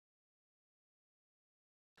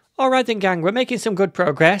Alright then gang, we're making some good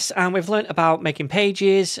progress and we've learnt about making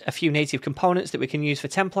pages, a few native components that we can use for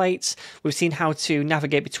templates. We've seen how to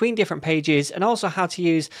navigate between different pages and also how to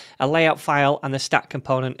use a layout file and the stack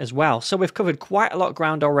component as well. So we've covered quite a lot of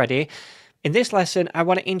ground already. In this lesson, I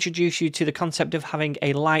want to introduce you to the concept of having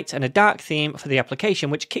a light and a dark theme for the application,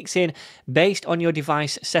 which kicks in based on your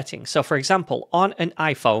device settings. So for example, on an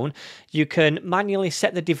iPhone, you can manually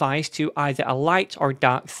set the device to either a light or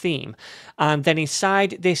dark theme. And then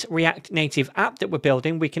inside this React Native app that we're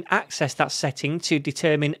building, we can access that setting to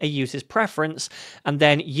determine a user's preference and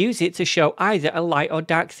then use it to show either a light or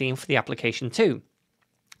dark theme for the application too.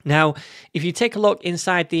 Now, if you take a look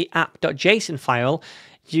inside the app.json file,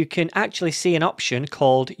 you can actually see an option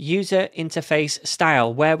called User Interface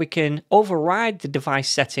Style, where we can override the device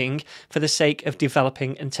setting for the sake of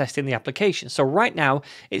developing and testing the application. So right now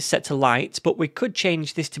it's set to light, but we could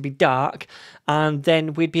change this to be dark, and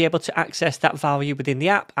then we'd be able to access that value within the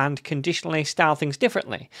app and conditionally style things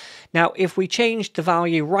differently. Now, if we changed the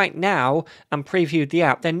value right now and previewed the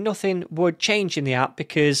app, then nothing would change in the app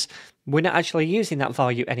because we're not actually using that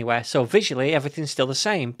value anywhere, so visually everything's still the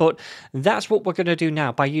same. But that's what we're going to do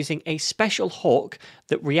now by using a special hook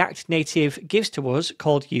that React Native gives to us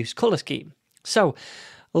called useColorScheme. So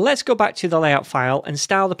let's go back to the layout file and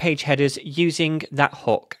style the page headers using that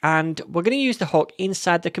hook. And we're going to use the hook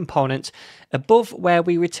inside the component above where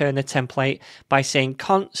we return the template by saying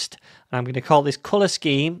const, and I'm going to call this color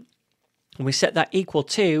scheme, and we set that equal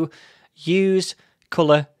to use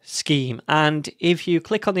color scheme. And if you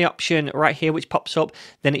click on the option right here which pops up,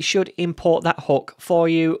 then it should import that hook for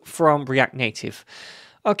you from React Native.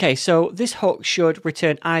 Okay, so this hook should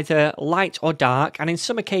return either light or dark, and in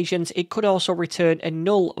some occasions it could also return a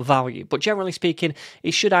null value, but generally speaking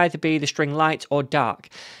it should either be the string light or dark.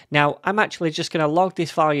 Now I'm actually just going to log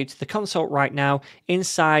this value to the console right now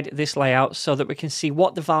inside this layout so that we can see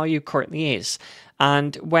what the value currently is.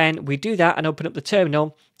 And when we do that and open up the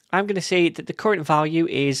terminal, I'm going to see that the current value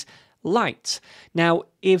is light. Now,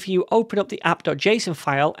 if you open up the app.json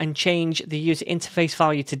file and change the user interface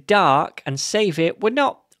value to dark and save it, we're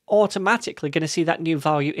not automatically going to see that new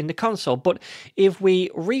value in the console. But if we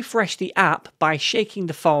refresh the app by shaking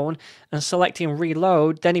the phone and selecting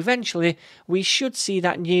reload, then eventually we should see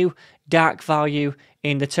that new dark value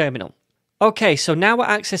in the terminal. Okay, so now we're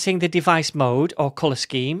accessing the device mode or color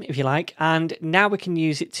scheme, if you like, and now we can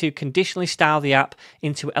use it to conditionally style the app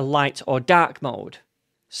into a light or dark mode.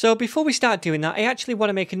 So before we start doing that, I actually want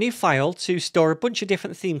to make a new file to store a bunch of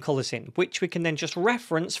different theme colors in, which we can then just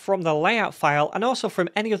reference from the layout file and also from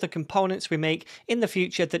any other components we make in the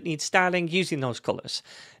future that need styling using those colors.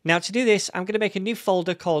 Now to do this, I'm going to make a new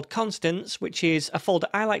folder called constants, which is a folder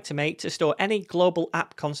I like to make to store any global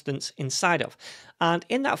app constants inside of. And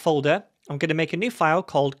in that folder, I'm going to make a new file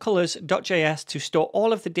called colors.js to store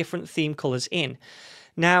all of the different theme colors in.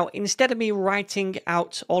 Now, instead of me writing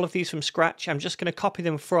out all of these from scratch, I'm just going to copy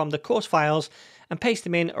them from the course files and paste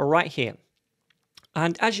them in right here.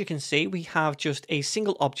 And as you can see, we have just a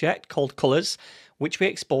single object called colors, which we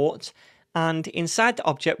export. And inside the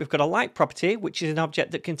object, we've got a light property, which is an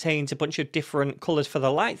object that contains a bunch of different colors for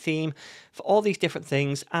the light theme for all these different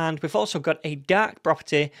things. And we've also got a dark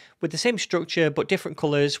property with the same structure, but different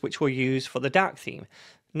colors, which we'll use for the dark theme.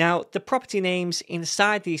 Now, the property names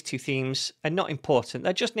inside these two themes are not important.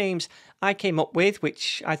 They're just names I came up with,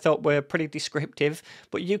 which I thought were pretty descriptive,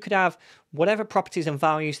 but you could have whatever properties and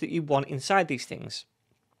values that you want inside these things.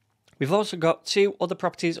 We've also got two other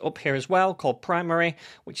properties up here as well called primary,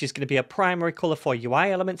 which is going to be a primary color for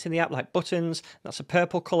UI elements in the app like buttons. That's a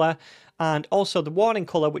purple color. And also the warning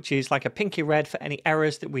color, which is like a pinky red for any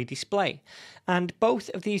errors that we display. And both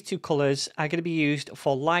of these two colors are going to be used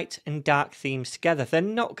for light and dark themes together. They're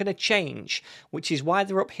not going to change, which is why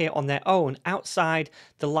they're up here on their own outside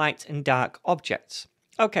the light and dark objects.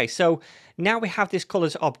 Okay, so now we have this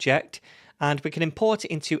colors object, and we can import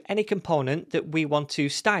it into any component that we want to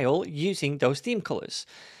style using those theme colors.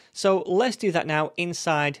 So let's do that now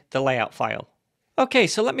inside the layout file. Okay,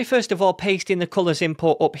 so let me first of all paste in the colors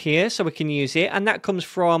import up here so we can use it, and that comes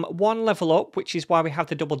from one level up, which is why we have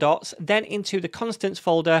the double dots, then into the constants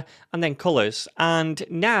folder and then colors. And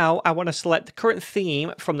now I want to select the current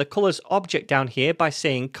theme from the colors object down here by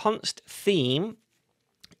saying const theme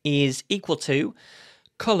is equal to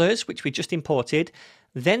colors, which we just imported,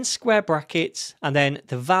 then square brackets, and then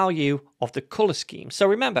the value of the color scheme. So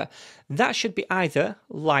remember, that should be either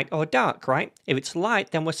light or dark, right? If it's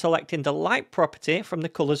light, then we're selecting the light property from the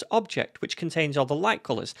colors object, which contains all the light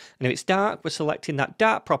colors. And if it's dark, we're selecting that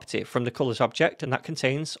dark property from the colors object, and that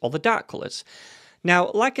contains all the dark colors.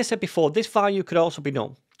 Now, like I said before, this value could also be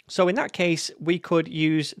null. So in that case, we could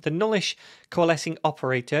use the nullish coalescing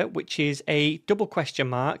operator, which is a double question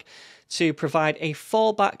mark, to provide a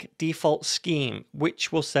fallback default scheme,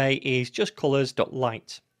 which we'll say is just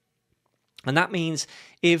colors.light. And that means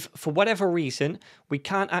if for whatever reason we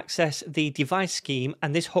can't access the device scheme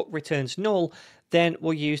and this hook returns null, then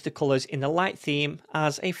we'll use the colors in the light theme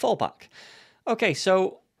as a fallback. Okay,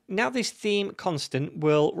 so now this theme constant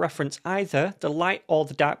will reference either the light or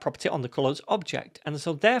the dark property on the colors object. And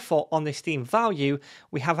so therefore on this theme value,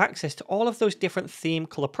 we have access to all of those different theme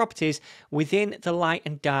color properties within the light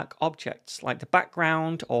and dark objects, like the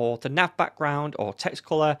background or the nav background or text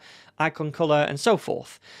color, icon color, and so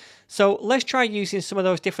forth. So let's try using some of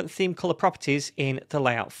those different theme color properties in the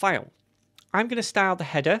layout file. I'm going to style the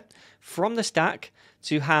header from the stack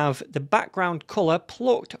to have the background color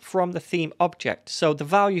plucked from the theme object. So the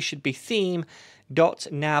value should be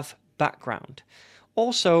theme.nav background.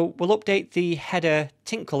 Also, we'll update the header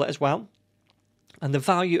tint color as well. And the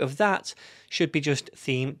value of that should be just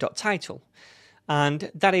theme.title. And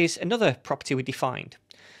that is another property we defined.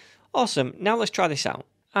 Awesome. Now let's try this out.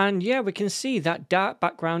 And yeah, we can see that dark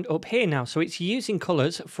background up here now. So it's using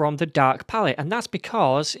colors from the dark palette. And that's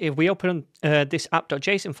because if we open this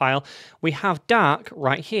app.json file, we have dark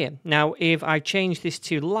right here. Now, if I change this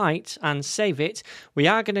to light and save it, we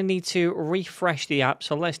are going to need to refresh the app.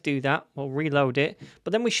 So let's do that. We'll reload it.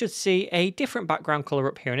 But then we should see a different background color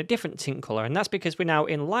up here and a different tint color. And that's because we're now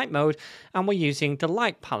in light mode and we're using the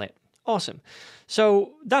light palette. Awesome.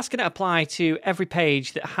 So that's going to apply to every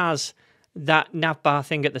page that has that navbar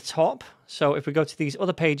thing at the top. So if we go to these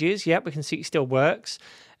other pages, yep, we can see it still works.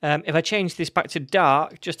 If I change this back to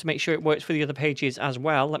dark, just to make sure it works for the other pages as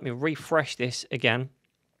well, let me refresh this again.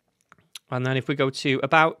 And then if we go to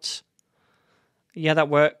about, yeah, that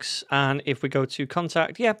works. And if we go to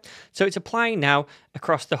contact, yeah. So it's applying now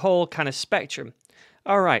across the whole kind of spectrum.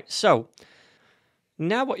 All right, so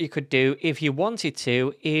now what you could do if you wanted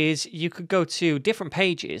to is you could go to different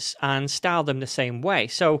pages and style them the same way.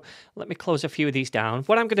 So let me close a few of these down.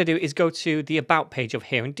 What I'm going to do is go to the about page over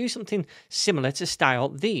here and do something similar to style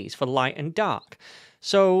these for light and dark.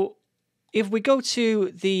 So if we go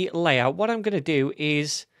to the layout, what I'm going to do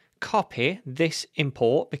is copy this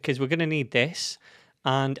import because we're going to need this,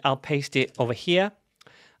 and I'll paste it over here.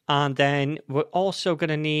 And then we're also going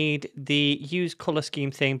to need the use color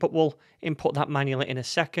scheme thing, but we'll import that manually in a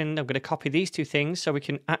second. I'm going to copy these two things so we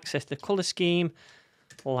can access the color scheme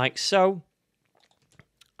like so.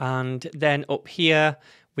 And then up here,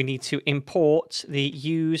 we need to import the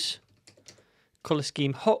use color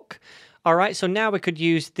scheme hook. All right, so now we could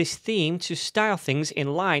use this theme to style things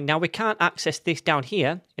in line. Now we can't access this down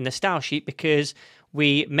here in the style sheet because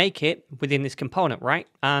we make it within this component, right?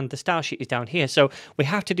 And the style sheet is down here. So we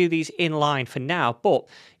have to do these in line for now. But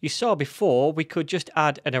you saw before, we could just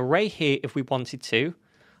add an array here if we wanted to,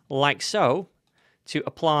 like so, to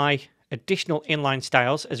apply additional inline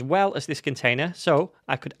styles as well as this container. So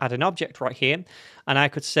I could add an object right here, and I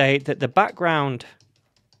could say that the background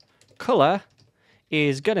color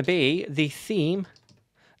is going to be the theme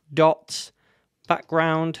dot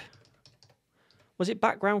background. Was it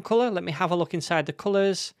background color? Let me have a look inside the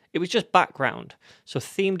colors. It was just background. So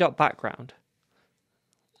theme.background.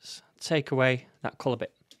 Let's take away that color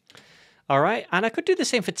bit. All right. And I could do the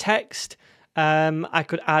same for text. I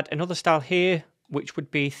could add another style here, which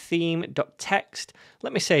would be theme.text.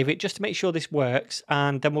 Let me save it just to make sure this works.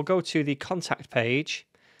 And then we'll go to the contact page.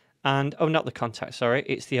 And, oh, not the contact, sorry.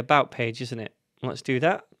 It's the about page, isn't it? Let's do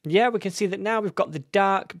that. Yeah, we can see that now we've got the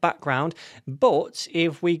dark background, but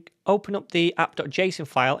if we open up the app.json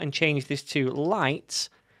file and change this to light,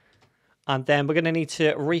 and then we're going to need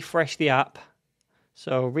to refresh the app.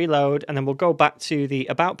 So reload, and then we'll go back to the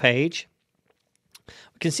about page.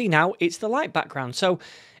 We can see now it's the light background. So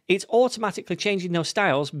it's automatically changing those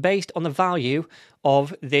styles based on the value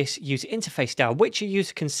of this user interface style, which a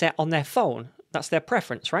user can set on their phone. That's their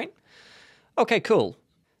preference, right? Okay, cool.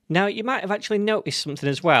 Now, you might have actually noticed something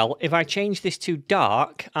as well. If I change this to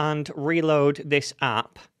dark and reload this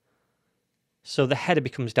app, so the header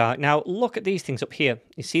becomes dark. Now, look at these things up here.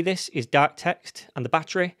 You see this is dark text, and the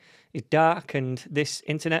battery is dark, and this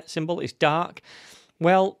internet symbol is dark.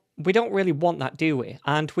 Well, we don't really want that, do we?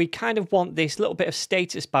 And we kind of want this little bit of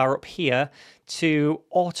status bar up here to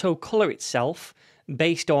auto-color itself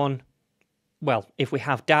based on, well, if we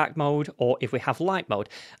have dark mode or if we have light mode.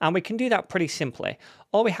 And we can do that pretty simply.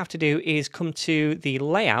 All we have to do is come to the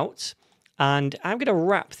layout, and I'm going to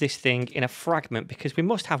wrap this thing in a fragment because we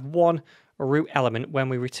must have one root element when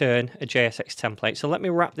we return a JSX template. So let me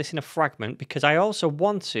wrap this in a fragment because I also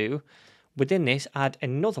want to, within this, add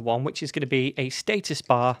another one, which is going to be a status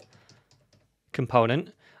bar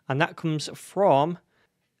component. and that comes from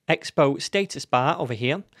Expo status bar over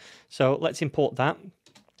here. So let's import that.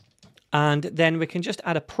 And then we can just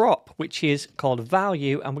add a prop, which is called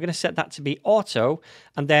value, and we're going to set that to be auto,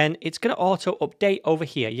 and then it's going to auto update over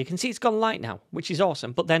here. You can see it's gone light now, which is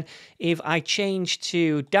awesome. But then if I change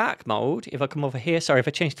to dark mode, if I come over here, sorry, if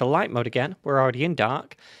I change to light mode again, we're already in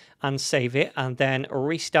dark, and save it, and then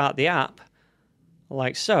restart the app,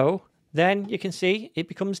 like so, then you can see it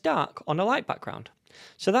becomes dark on a light background.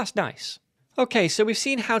 So that's nice. Okay, so we've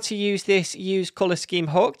seen how to use this use color scheme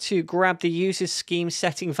hook to grab the user's scheme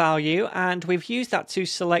setting value, and we've used that to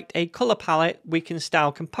select a color palette we can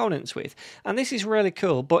style components with. And this is really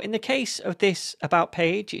cool, but in the case of this about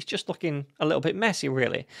page, it's just looking a little bit messy,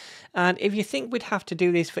 really. And if you think we'd have to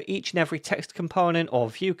do this for each and every text component or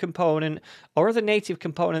view component or other native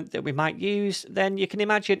component that we might use, then you can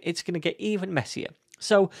imagine it's going to get even messier.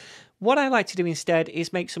 So what I like to do instead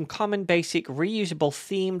is make some common basic reusable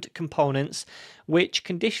themed components which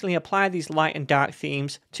conditionally apply these light and dark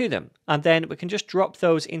themes to them. And then we can just drop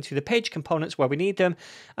those into the page components where we need them,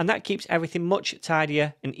 and that keeps everything much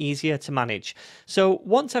tidier and easier to manage. So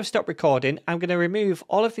once I've stopped recording, I'm going to remove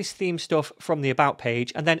all of this theme stuff from the about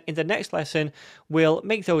page, and then in the next lesson we'll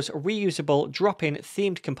make those reusable drop-in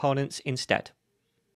themed components instead.